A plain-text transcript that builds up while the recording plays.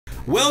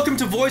Welcome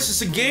to Voices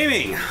of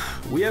Gaming.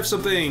 We have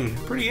something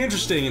pretty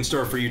interesting in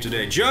store for you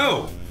today.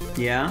 Joe!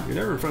 Yeah? You're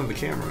never in front of the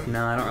camera.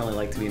 No, I don't really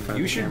like to be in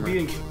front of the camera.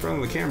 You should be in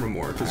front of the camera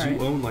more, because you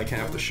own like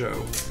half the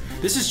show.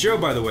 This is Joe,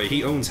 by the way.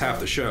 He owns half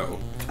the show.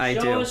 I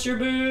do. Show us your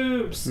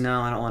boobs!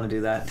 No, I don't want to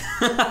do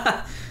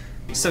that.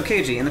 So,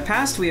 KG, in the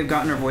past, we have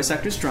gotten our voice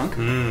actors drunk.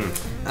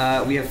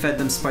 We have fed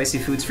them spicy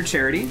foods for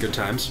charity. Good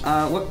times.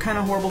 What kind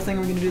of horrible thing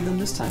are we going to do to them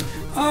this time?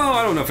 Oh,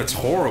 I don't know if it's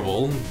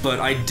horrible,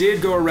 but I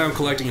did go around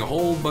collecting a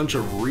whole bunch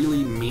of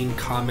really mean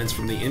comments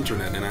from the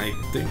internet, and I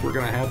think we're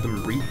going to have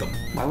them read them.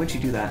 Why would you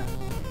do that?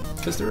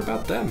 Because they're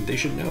about them. They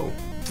should know.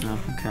 Oh,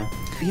 okay.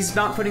 He's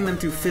not putting them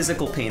through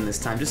physical pain this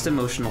time, just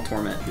emotional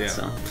torment. Yeah.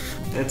 So,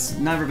 it's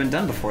never been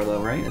done before,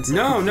 though, right? It's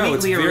No,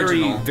 it's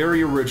original.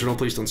 very original.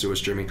 Please don't sue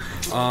us, Jimmy.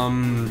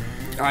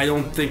 I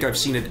don't think I've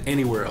seen it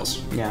anywhere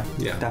else. Yeah,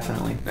 Yeah.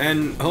 definitely.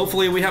 And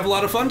hopefully we have a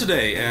lot of fun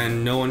today,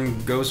 and no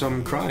one goes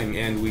home crying,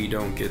 and we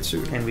don't get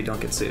sued. And we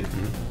don't get sued.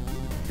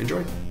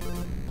 Enjoy.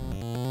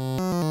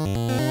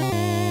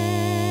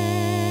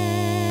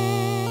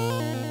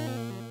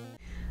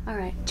 All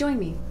right, join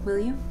me, will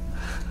you?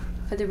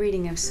 For the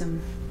reading of some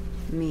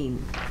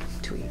mean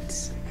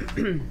tweets.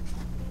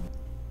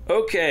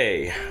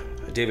 Okay,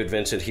 David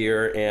Vincent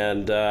here,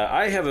 and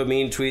I have a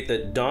mean tweet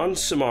that Don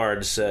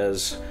Simard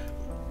says,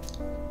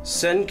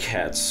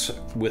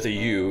 Senketsu, with a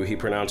U, he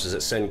pronounces it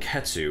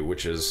Senketsu,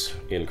 which is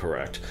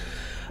incorrect,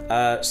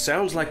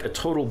 sounds like a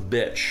total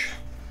bitch.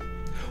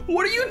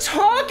 What are you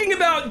talking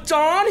about,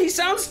 Don? He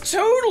sounds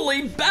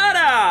totally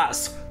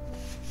badass!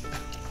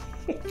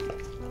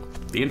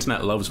 The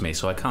internet loves me,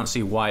 so I can't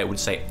see why it would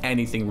say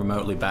anything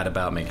remotely bad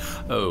about me.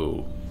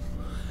 Oh.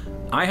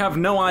 I have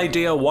no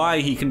idea why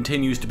he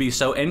continues to be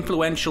so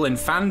influential in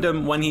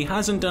fandom when he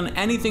hasn't done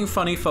anything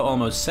funny for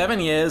almost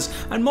 7 years,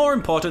 and more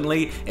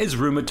importantly, is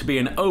rumored to be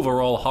an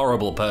overall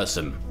horrible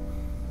person.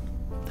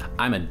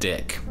 I'm a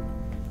dick.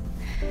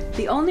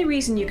 The only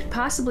reason you could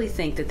possibly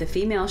think that the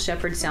female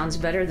shepherd sounds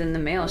better than the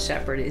male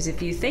shepherd is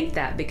if you think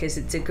that because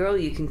it's a girl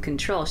you can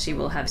control, she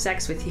will have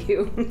sex with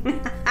you.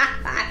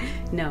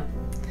 No.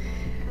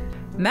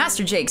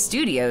 Master Jake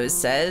Studios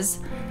says,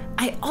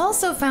 I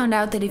also found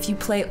out that if you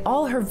play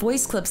all her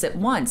voice clips at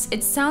once,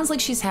 it sounds like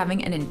she's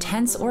having an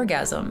intense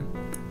orgasm,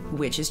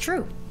 which is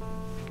true.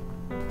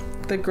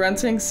 The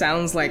grunting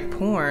sounds like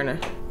porn.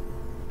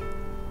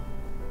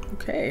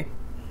 Okay.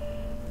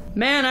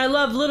 Man, I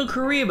love Little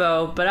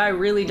Karibo, but I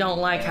really don't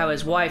like how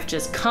his wife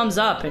just comes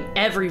up in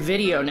every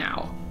video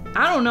now.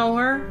 I don't know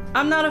her,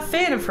 I'm not a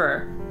fan of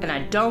her, and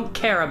I don't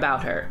care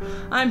about her.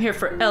 I'm here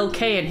for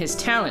LK and his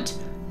talent,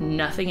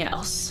 nothing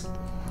else.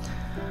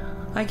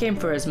 I came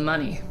for his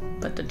money,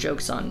 but the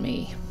joke's on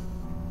me.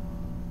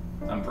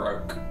 I'm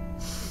broke.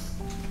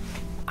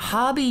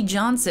 Hobby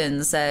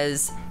Johnson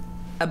says,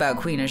 about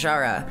Queen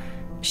Ajara,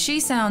 she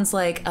sounds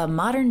like a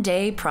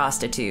modern-day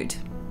prostitute.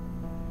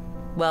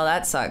 Well,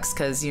 that sucks,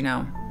 because, you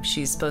know,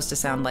 she's supposed to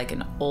sound like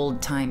an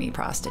old-timey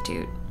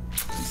prostitute.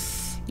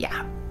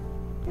 Yeah.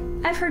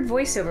 I've heard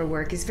voiceover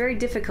work is very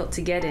difficult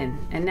to get in,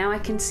 and now I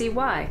can see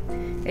why.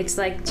 It's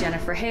like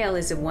Jennifer Hale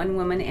is a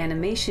one-woman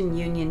animation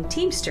union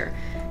teamster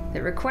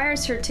that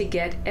requires her to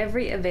get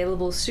every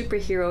available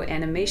superhero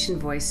animation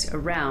voice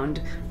around,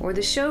 or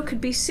the show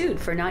could be sued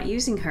for not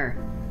using her.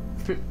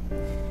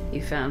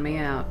 You found me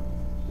out.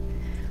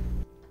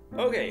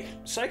 Okay,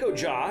 Psycho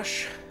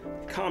Josh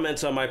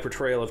comments on my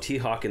portrayal of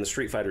T-Hawk in the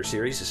Street Fighter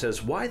series. He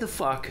says, why the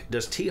fuck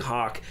does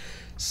T-Hawk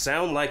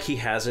sound like he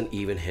hasn't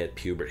even hit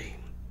puberty?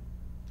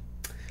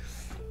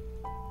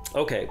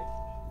 Okay,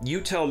 you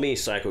tell me,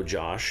 Psycho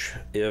Josh,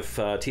 if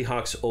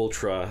T-Hawk's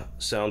Ultra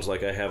sounds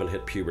like I haven't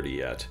hit puberty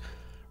yet.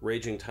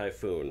 Raging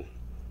Typhoon.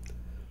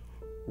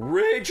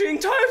 Raging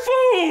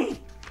Typhoon!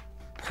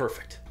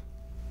 Perfect.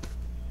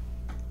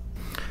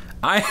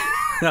 I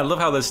love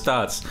how this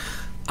starts.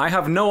 I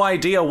have no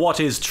idea what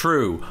is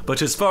true,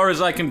 but as far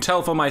as I can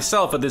tell for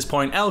myself at this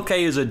point, LK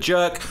is a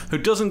jerk who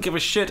doesn't give a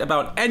shit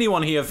about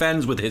anyone he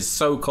offends with his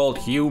so-called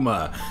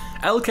humor.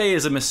 LK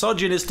is a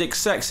misogynistic,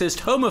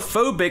 sexist,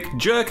 homophobic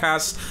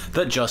jerkass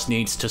that just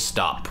needs to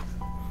stop.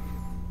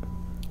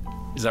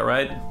 Is that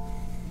right?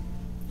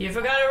 You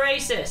forgot a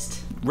racist.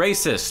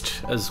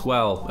 Racist as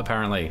well,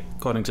 apparently,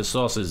 according to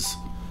sources.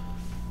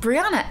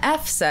 Brianna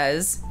F.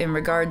 says, in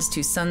regards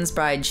to Sun's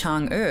Bride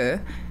Chang-e,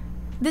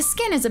 the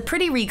skin is a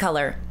pretty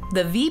recolor.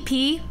 The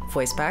VP,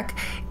 voice pack,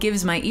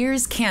 gives my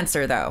ears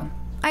cancer, though.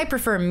 I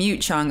prefer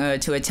mute Chang-e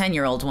to a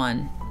 10-year-old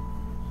one.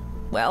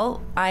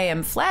 Well, I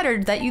am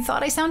flattered that you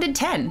thought I sounded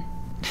 10.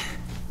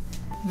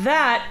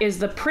 That is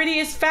the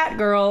prettiest fat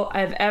girl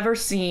I've ever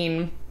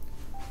seen.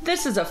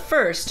 This is a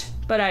first,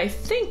 but I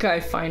think I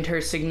find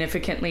her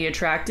significantly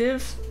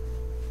attractive.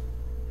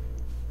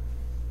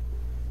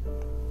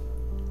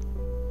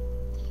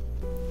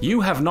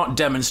 You have not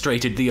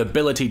demonstrated the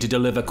ability to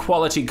deliver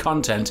quality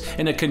content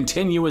in a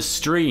continuous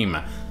stream.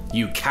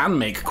 You can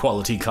make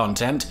quality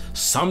content,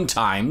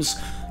 sometimes.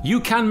 You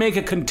can make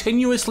a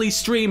continuously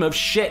stream of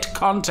shit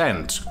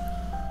content.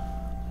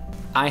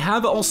 I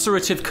have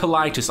ulcerative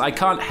colitis. I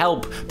can't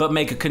help but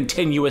make a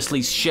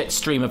continuously shit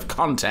stream of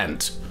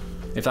content,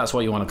 if that's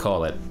what you want to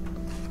call it.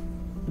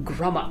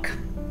 Grummuck.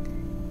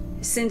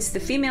 Since the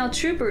female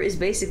trooper is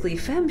basically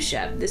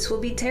FemShep, this will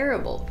be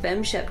terrible.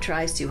 FemShep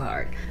tries too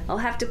hard. I'll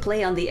have to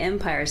play on the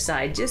Empire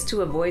side just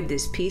to avoid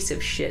this piece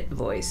of shit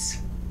voice.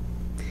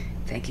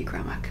 Thank you,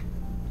 Grummuck.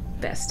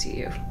 Best to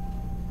you.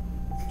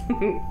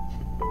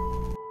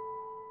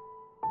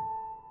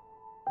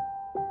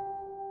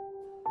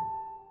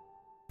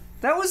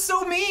 That was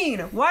so mean!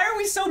 Why are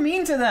we so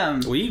mean to them?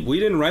 We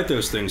didn't write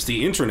those things.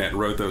 The internet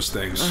wrote those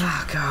things.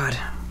 Oh, God.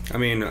 I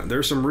mean,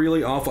 there's some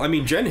really awful... I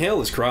mean, Jen Hale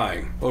is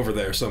crying over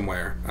there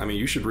somewhere. I mean,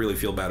 you should really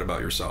feel bad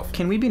about yourself.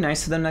 Can we be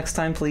nice to them next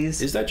time,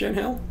 please? Is that Jen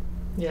Hale?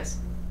 Yes.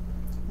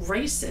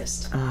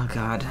 Racist. Oh,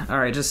 God.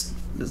 Alright,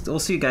 we'll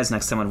see you guys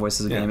next time on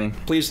Voices of Gaming.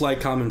 Please like,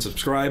 comment, and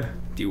subscribe.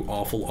 You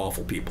awful,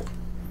 awful people.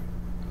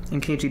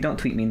 And KG, don't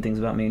tweet mean things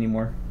about me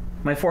anymore.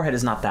 My forehead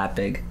is not that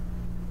big.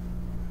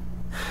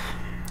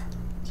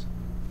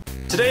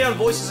 Today on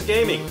Voices of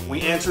Gaming,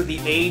 we answer the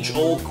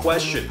age-old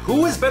question: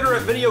 who is better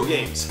at video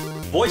games,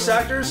 voice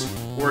actors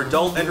or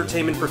adult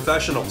entertainment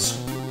professionals?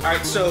 All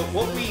right, so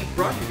what we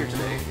brought you here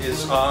today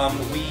is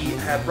we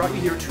have brought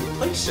you here to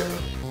play Sarah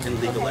in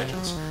League of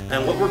Legends,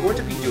 and what we're going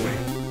to be doing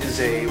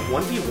is a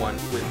 1v1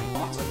 with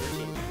bots on your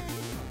team.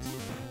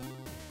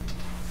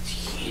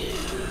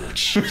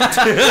 Huge.